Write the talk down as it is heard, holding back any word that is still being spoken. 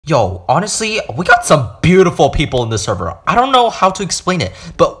Yo, honestly, we got some beautiful people in this server. I don't know how to explain it,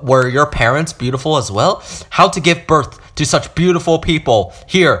 but were your parents beautiful as well? How to give birth to such beautiful people?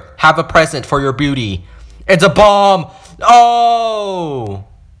 Here, have a present for your beauty. It's a bomb! Oh!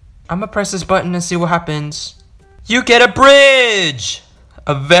 I'm gonna press this button and see what happens. You get a bridge!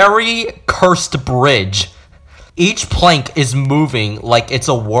 A very cursed bridge. Each plank is moving like it's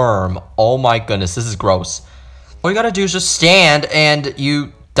a worm. Oh my goodness, this is gross. All you gotta do is just stand and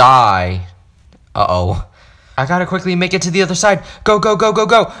you die. Uh-oh. I gotta quickly make it to the other side. Go, go, go, go,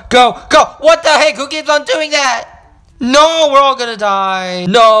 go, go, go! What the heck? Who keeps on doing that? No, we're all gonna die.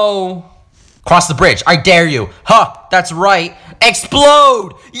 No. Cross the bridge. I dare you. Huh, that's right.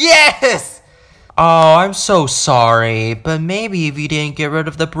 Explode! Yes! Oh, I'm so sorry. But maybe if you didn't get rid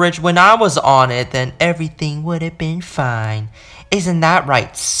of the bridge when I was on it, then everything would have been fine. Isn't that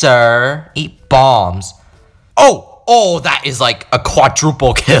right, sir? Eat bombs. Oh, that is like a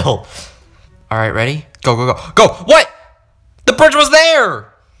quadruple kill. All right, ready? Go, go, go, go. What? The bridge was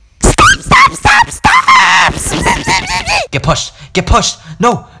there. Stop. Get pushed.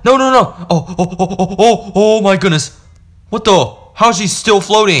 No. Oh my goodness. What the? How's she still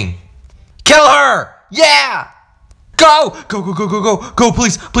floating? Kill her. Yeah. Go,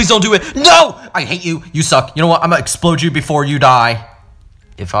 please don't do it. No, I hate you. You suck. You know what? I'm gonna explode you before you die.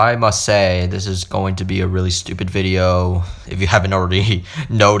 If I must say, this is going to be a really stupid video, if you haven't already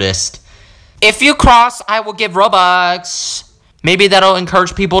noticed. If you cross, I will give Robux. Maybe that'll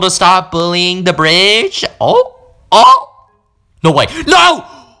encourage people to stop bullying the bridge. Oh. No way. No!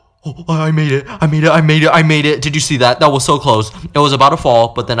 Oh, I made it. Did you see that? That was so close. It was about to fall,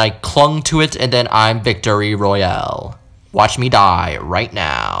 but then I clung to it, and then I'm victory royale. Watch me die right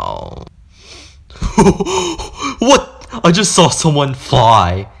now. What? I just saw someone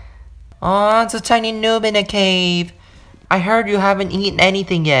fly. Aw, it's a tiny noob in a cave. I heard you haven't eaten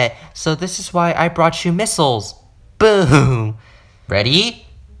anything yet, so this is why I brought you missiles. Boom. Ready?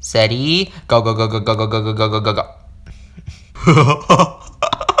 Steady. Go.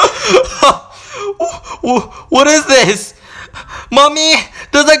 What is this? Mommy,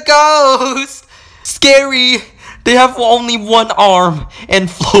 there's a ghost. Scary. They have only one arm and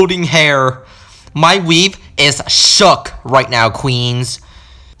floating hair. My weave is shook right now, queens.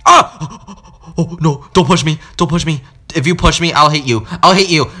 Ah! Oh, no, don't push me. If you push me, I'll hit you.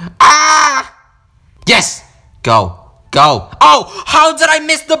 Ah! Yes! Go. Oh, how did I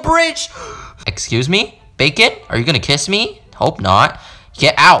miss the bridge? Excuse me? Bacon? Are you gonna kiss me? Hope not.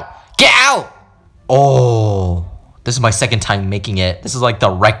 Get out. Oh, this is my second time making it. This is like the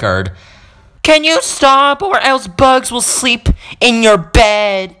record. Can you stop or else bugs will sleep in your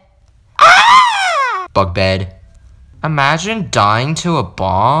bed? Ah! Bug bed. Imagine dying to a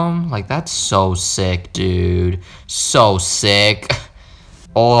bomb. Like, that's so sick, dude. So sick.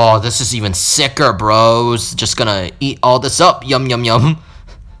 Oh, this is even sicker, bros. Just gonna eat all this up. Yum.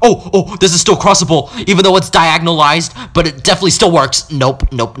 Oh, this is still crossable, even though it's diagonalized, but it definitely still works. Nope.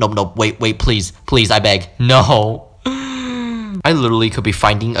 Wait, please, I beg. No. I literally could be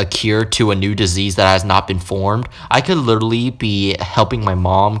finding a cure to a new disease that has not been formed. I could literally be helping my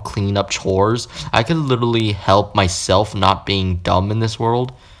mom clean up chores. I could literally help myself not being dumb in this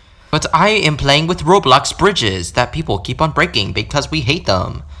world. But I am playing with Roblox bridges that people keep on breaking because we hate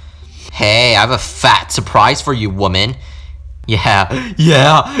them. Hey, I have a fat surprise for you, woman. Yeah.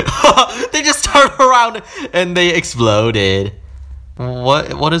 They just turned around and they exploded.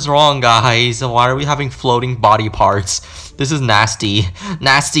 What is wrong, guys? Why are we having floating body parts? This is nasty.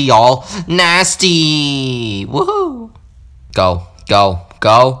 Nasty, y'all. Nasty. Woohoo. Go.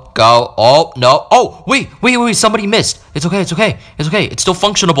 Oh, no. Oh, wait. Somebody missed. It's okay. It's still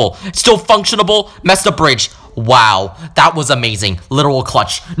functionable. Messed up bridge. Wow. That was amazing. Literal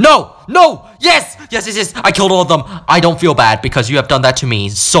clutch. No. Yes. I killed all of them. I don't feel bad because you have done that to me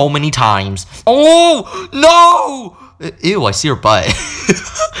so many times. Oh, no. Ew, I see her butt.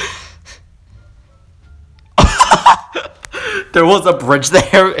 There was a bridge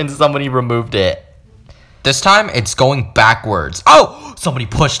there and somebody removed it. This time, it's going backwards. Oh, somebody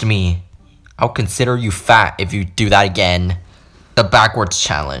pushed me. I'll consider you fat if you do that again. The backwards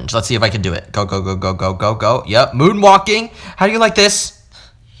challenge. Let's see if I can do it. Go. Yep, moonwalking. How do you like this?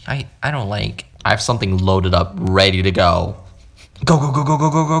 I don't like. I have something loaded up, ready to go. Go.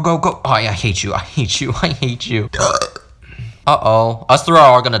 Oh, I hate you. Uh-oh. Us three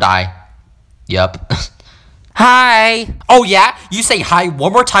are gonna die. Yep. Hi. Oh, yeah? You say hi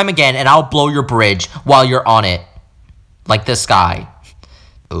one more time again, and I'll blow your bridge while you're on it. Like this guy.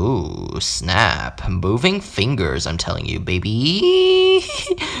 Ooh, snap. Moving fingers, I'm telling you, baby.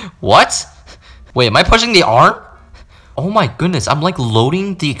 What? Wait, am I pushing the arm? Oh my goodness, I'm like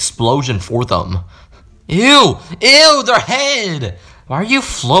loading the explosion for them. Ew, their head. Why are you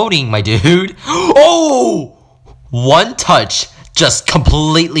floating, my dude? Oh! One touch just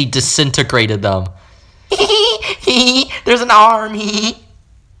completely disintegrated them. There's an army.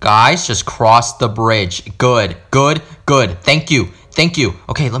 Guys, just cross the bridge. Good. Thank you.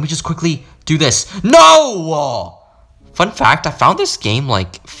 Okay, let me just quickly do this. No! Fun fact, I found this game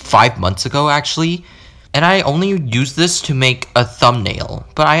like 5 months ago, actually. And I only used this to make a thumbnail.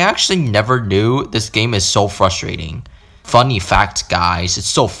 But I actually never knew this game is so frustrating. Funny fact, guys. It's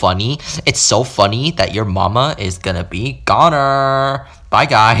so funny. It's so funny that your mama is gonna be goner. Bye,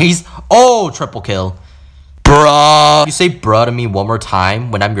 guys. Oh, triple kill. Bruh. You say bruh to me one more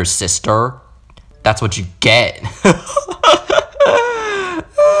time when I'm your sister. That's what you get.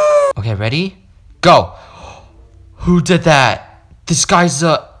 Okay, ready? Go. Who did that? This guy's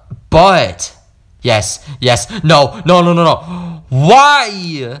a butt. Yes. No.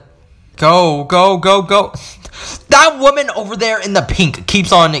 Why? Go. That woman over there in the pink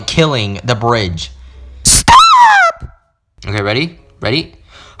keeps on killing the bridge. Stop! Okay, ready?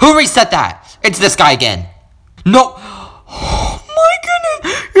 Who reset that? It's this guy again. No. Oh my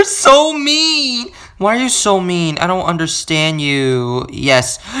goodness. You're so mean. Why are you so mean? I don't understand you.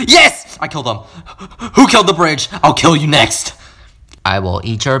 Yes. I killed him. Who killed the bridge? I'll kill you next. I will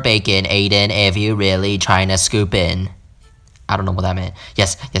eat your bacon, Aiden, if you really trying to scoop in. I don't know what that meant.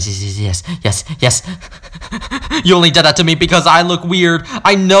 Yes. You only did that to me because I look weird.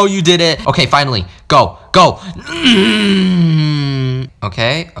 I know you did it. Okay, finally. Go.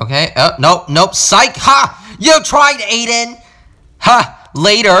 Okay. Nope. Psych. Ha! You tried, Aiden. Ha!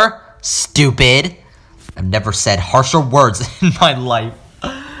 Later. Stupid. I've never said harsher words in my life.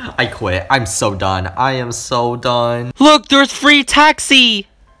 I quit. I'm so done. I am so done. Look, there's free taxi.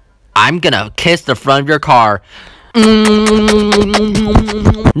 I'm gonna kiss the front of your car.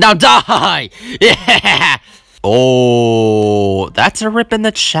 Now die! Yeah! Oh, that's a rip in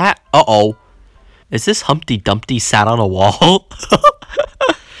the chat. Uh-oh. Is this Humpty Dumpty sat on a wall?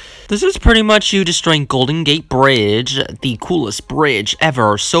 This is pretty much you destroying Golden Gate Bridge, the coolest bridge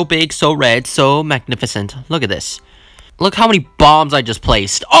ever. So big, so red, so magnificent. Look at this. Look how many bombs I just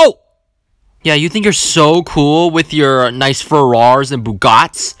placed. Oh! Yeah, you think you're so cool with your nice Ferraris and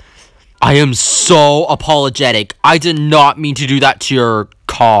Bugattis? I am so apologetic. I did not mean to do that to your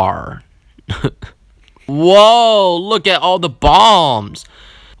car. Whoa, look at all the bombs.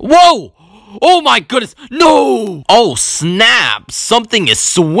 Whoa! Oh my goodness, no! Oh snap, something is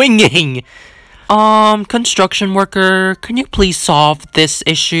swinging. Construction worker, can you please solve this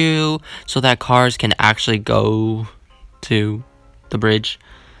issue so that cars can actually go to the bridge?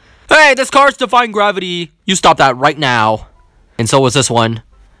 Hey, this car's defying gravity. You stop that right now. And so was this one.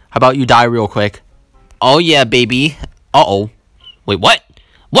 How about you die real quick? Oh yeah, baby. Uh-oh. Wait, what?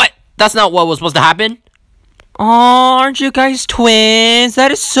 What? That's not what was supposed to happen? Aw, aren't you guys twins?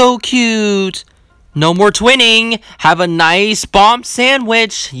 That is so cute. No more twinning. Have a nice bomb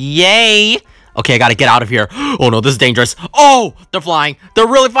sandwich. Yay. Okay, I gotta get out of here. Oh no, this is dangerous. Oh, they're flying. They're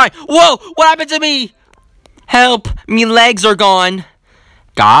really flying. Whoa, what happened to me? Help, me legs are gone.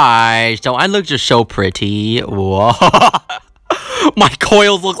 Guys, don't I look just so pretty? Whoa. My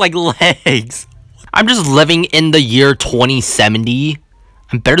coils look like legs. I'm just living in the year 2070.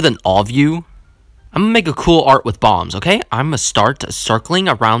 I'm better than all of you. I'm gonna make a cool art with bombs, okay? I'm gonna start circling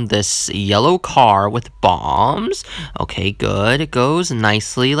around this yellow car with bombs. Okay, good. It goes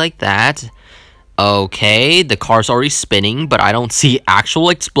nicely like that. Okay, the car's already spinning, but I don't see actual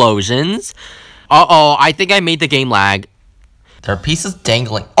explosions. Uh-oh, I think I made the game lag. There are pieces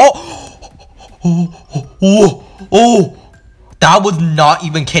dangling. Oh! That was not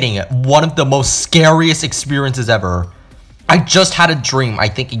even kidding. One of the most scariest experiences ever. I just had a dream, I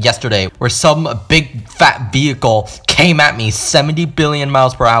think yesterday, where some big fat vehicle came at me 70 billion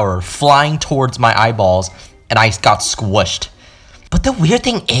miles per hour, flying towards my eyeballs, and I got squished. But the weird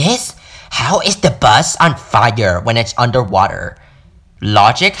thing is, how is the bus on fire when it's underwater?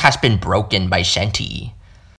 Logic has been broken by Shanty.